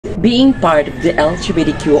Being part of the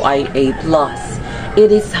LGBTQIA+,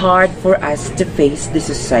 it is hard for us to face the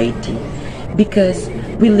society because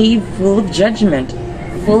we live full of judgment,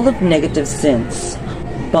 full of negative sins.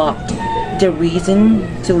 But the reason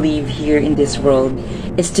to live here in this world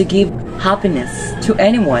is to give happiness to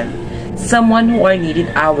anyone, someone who are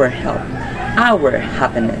needed our help, our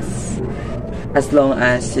happiness. As long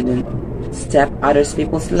as you don't step other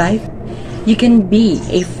people's life, you can be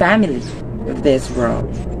a family of this world.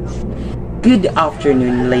 Good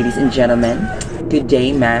afternoon, ladies and gentlemen. Good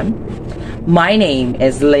day, ma'am. My name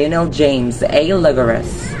is Lionel James A. Lagares,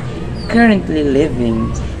 currently living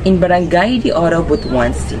in Barangay de Oro,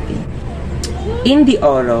 Butuan City. In the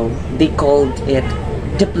Oro, they called it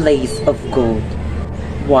the place of gold.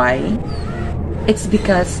 Why? It's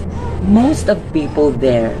because most of people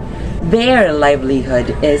there, their livelihood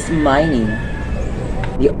is mining.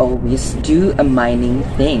 They always do a mining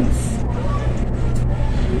things.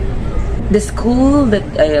 The school that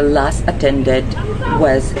I last attended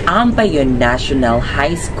was Ampayon National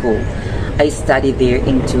High School. I studied there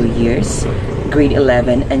in 2 years, grade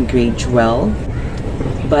 11 and grade 12.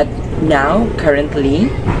 But now, currently,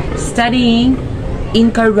 studying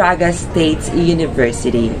in Caraga State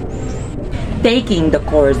University, taking the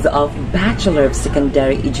course of Bachelor of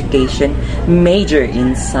Secondary Education, major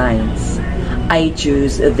in Science. I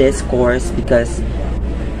choose this course because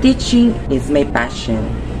teaching is my passion.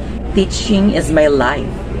 Teaching is my life.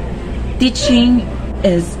 Teaching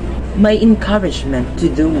is my encouragement to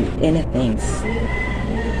do anything.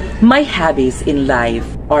 My hobbies in life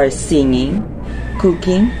are singing,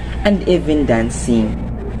 cooking, and even dancing.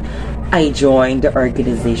 I joined the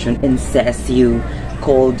organization in CSU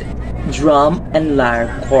called Drum and Lyre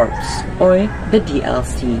Corps, or the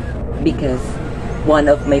DLC, because one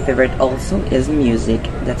of my favorite also is music.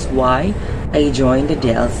 That's why I joined the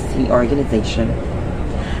DLC organization.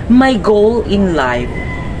 My goal in life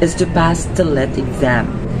is to pass the LET exam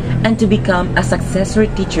and to become a successor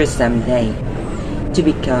teacher someday. To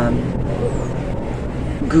become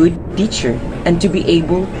good teacher and to be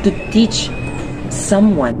able to teach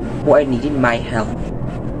someone who are needing my help.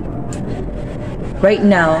 Right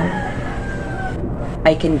now,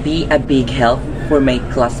 I can be a big help for my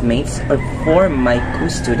classmates or for my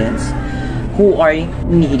co-students who are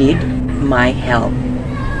needed my help.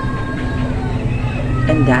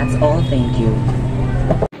 And that's all. Thank you.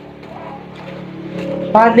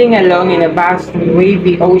 Paddling along in a vast and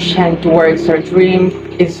wavy ocean towards our dream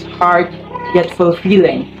is hard yet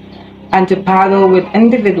fulfilling. And to paddle with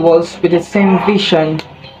individuals with the same vision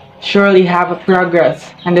surely have a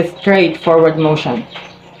progress and a straightforward motion.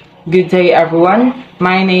 Good day, everyone.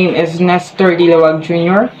 My name is Nestor Dilawag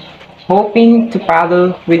Jr., hoping to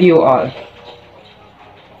paddle with you all.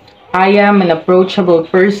 I am an approachable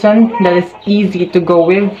person that is easy to go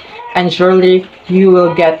with, and surely you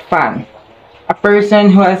will get fun. A person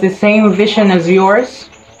who has the same vision as yours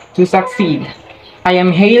to succeed. I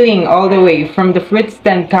am hailing all the way from the fruit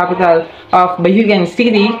stand capital of Bayugan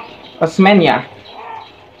City, Osmeña.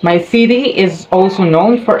 My city is also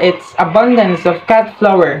known for its abundance of cat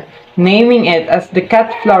flower, naming it as the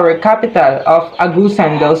cat flower capital of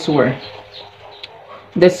Agusan del Sur.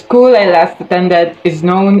 The school I last attended is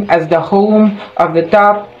known as the home of the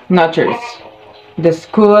top-notchers. The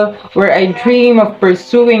school where I dream of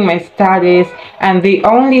pursuing my studies, and the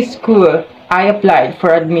only school I applied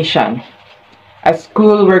for admission. A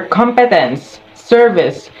school where competence,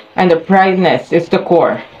 service, and uprightness is the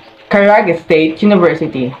core. Caraga State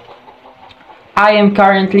University. I am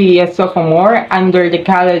currently a sophomore under the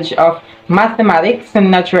College of Mathematics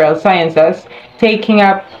and Natural Sciences, taking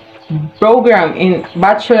up program in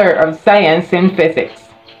Bachelor of Science in Physics.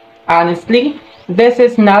 Honestly, this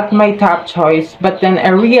is not my top choice, but then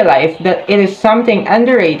I realized that it is something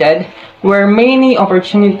underrated where many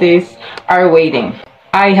opportunities are waiting.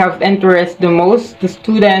 I have interest the most the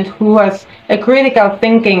student who has a critical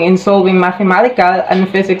thinking in solving mathematical and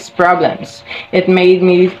physics problems. It made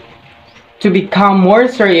me to become more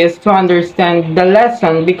serious to understand the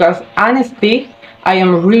lesson because honestly, I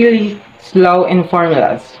am really slow in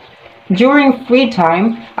formulas. During free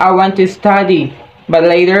time, I want to study, but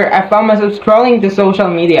later I found myself scrolling to social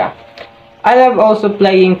media. I love also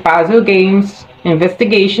playing puzzle games,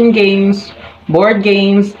 investigation games, board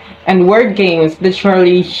games, and word games that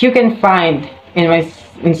surely you can find in my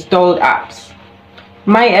installed apps.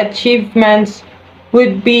 My achievements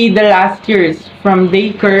would be the last years from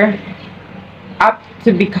daycare up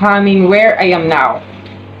to becoming where I am now.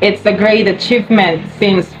 It's a great achievement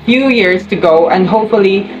since few years to go, and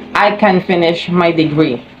hopefully I can finish my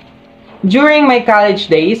degree. During my college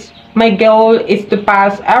days, My goal is to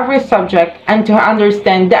pass every subject and to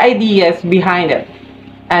understand the ideas behind it.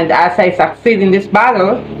 And as I succeed in this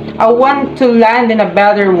battle, I want to land in a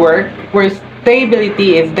better work where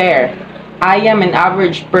stability is there. I am an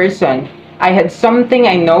average person. I had something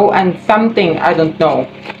I know and something I don't know.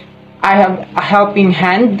 I have a helping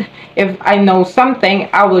hand. If I know something,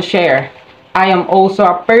 I will share. I am also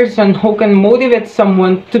a person who can motivate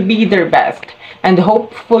someone to be their best. And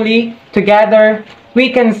hopefully, together, we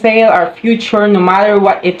can sail our future no matter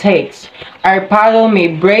what it takes. Our paddle may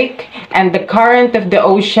break and the current of the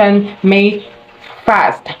ocean may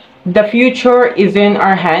fast. The future is in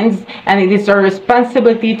our hands and it is our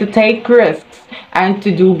responsibility to take risks and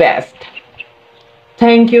to do best.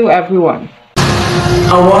 Thank you, everyone.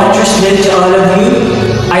 I want to translate to all of you.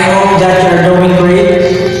 I hope that you are doing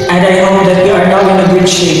great and I hope that you are now in a good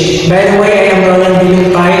shape. By the way, I am Roland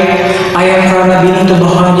Bilupay. I am from Mabini to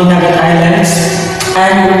Bohol, Dinagat Islands.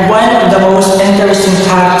 And one of the most interesting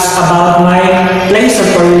facts about my place of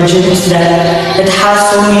origin is that it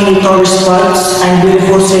has so many tourist spots and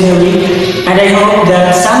beautiful scenery. And I hope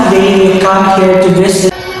that someday you come here to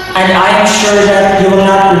visit and I am sure that you will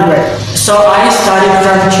not regret. So I studied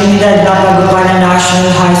from Trinidad Napagupana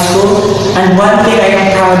National High School, and one thing I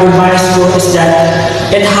am proud of my school is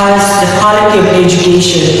that it has the quality of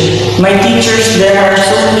education. My teachers there are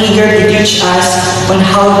so eager to teach us on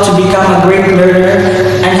how to become a great learner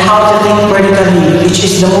and how to think critically, which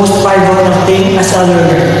is the most pivotal thing as a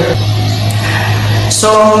learner.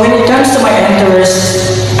 So when it comes to my interests,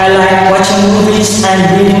 I like watching movies and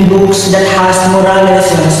reading books that has moral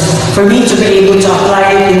lessons for me to be able to apply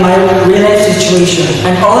it in my real life situation.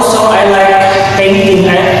 And also I like painting.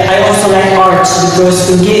 I also like arts because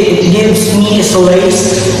it gives me a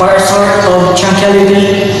solace or a sort of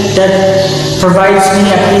tranquility that provides me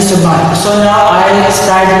a peace of mind. So now I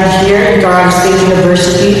studied here in Caraga State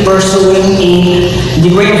University pursuing a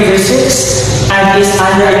degree in physics and is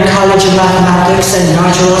under in College of Mathematics and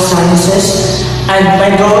Natural Sciences. And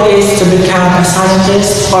my goal is to become a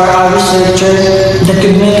scientist or a researcher that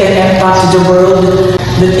could make an impact to the world,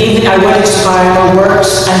 that even I would inspire my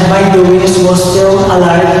works and my doings will still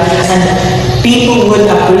alive and people would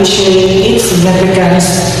appreciate its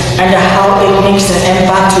significance and how it makes an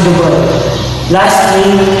impact to the world.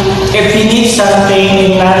 Lastly, if you need something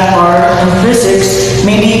in math or in physics,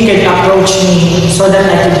 maybe you can approach me so that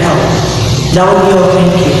I can help. That would be all.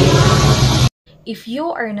 Thank you. If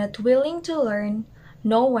you are not willing to learn,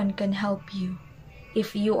 no one can help you.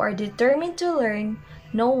 If you are determined to learn,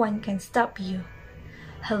 no one can stop you.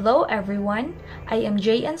 Hello everyone, I am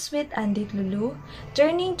Jayan Sweet Andit Lulu,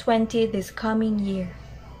 turning 20 this coming year.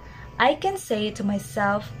 I can say to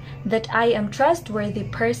myself that I am a trustworthy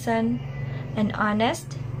person and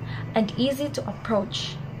honest and easy to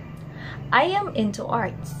approach. I am into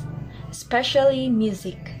arts, especially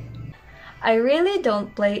music. I really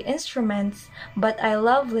don't play instruments, but I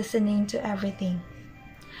love listening to everything.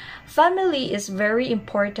 Family is very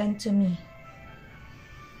important to me.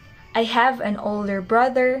 I have an older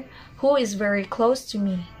brother who is very close to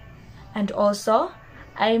me. And also,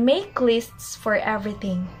 I make lists for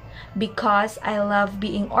everything because I love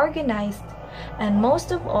being organized and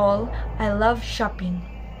most of all, I love shopping.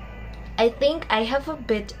 I think I have a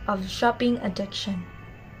bit of shopping addiction.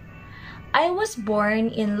 I was born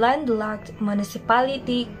in landlocked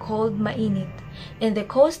municipality called Mainit in the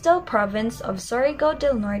coastal province of Surigao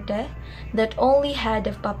del Norte that only had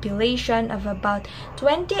a population of about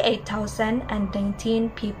 28,019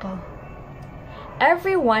 people.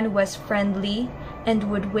 Everyone was friendly and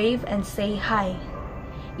would wave and say hi.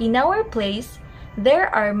 In our place, there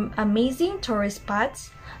are amazing tourist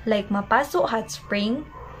spots like Mapaso Hot Spring,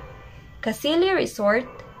 Casili Resort,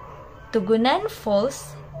 Tugunan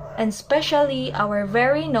Falls, and especially our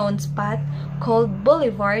very known spot called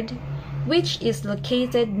Boulevard, which is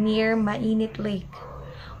located near Mainit Lake,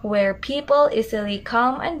 where people easily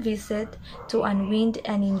come and visit to unwind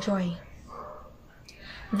and enjoy.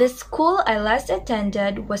 The school I last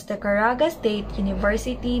attended was the Caraga State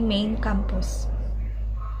University main campus.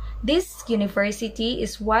 This university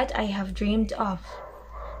is what I have dreamed of.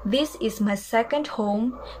 This is my second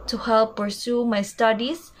home to help pursue my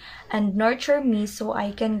studies and nurture me so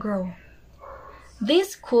I can grow.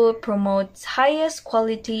 This school promotes highest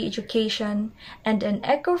quality education and an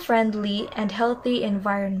eco-friendly and healthy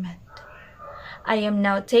environment. I am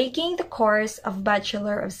now taking the course of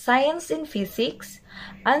Bachelor of Science in Physics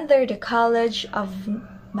under the College of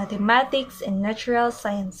Mathematics and Natural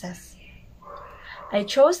Sciences. I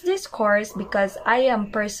chose this course because I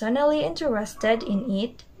am personally interested in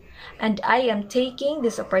it and I am taking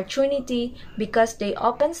this opportunity because they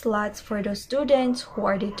open slots for those students who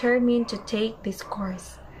are determined to take this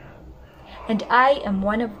course. And I am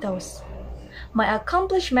one of those. My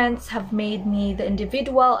accomplishments have made me the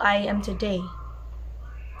individual I am today.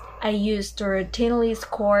 I used to routinely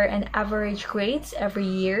score an average grades every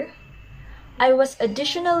year. I was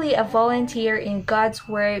additionally a volunteer in God's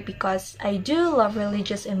Word because I do love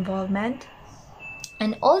religious involvement.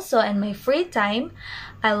 And also in my free time,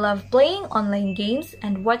 I love playing online games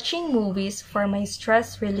and watching movies for my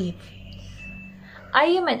stress relief. I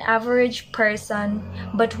am an average person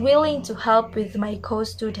but willing to help with my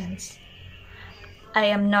co-students. I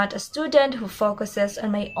am not a student who focuses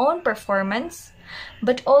on my own performance,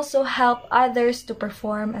 but also help others to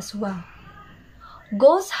perform as well.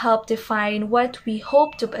 Goals help define what we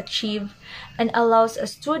hope to achieve and allows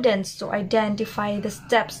us students to identify the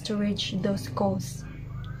steps to reach those goals.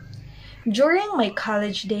 During my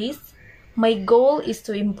college days, my goal is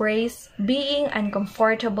to embrace being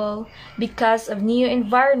uncomfortable because of new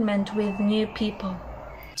environment with new people,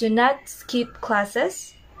 to not skip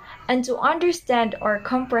classes, and to understand or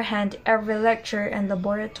comprehend every lecture and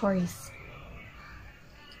laboratories.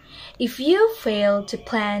 If you fail to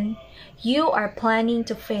plan, you are planning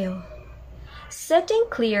to fail. Setting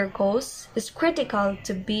clear goals is critical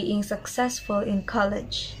to being successful in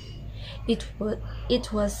college.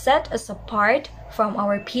 It will set us apart from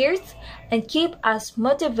our peers and keep us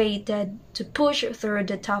motivated to push through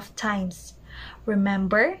the tough times.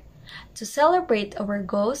 Remember to celebrate our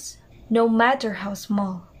goals, no matter how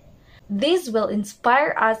small. This will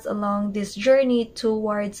inspire us along this journey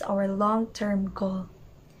towards our long-term goal.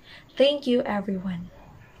 Thank you, everyone.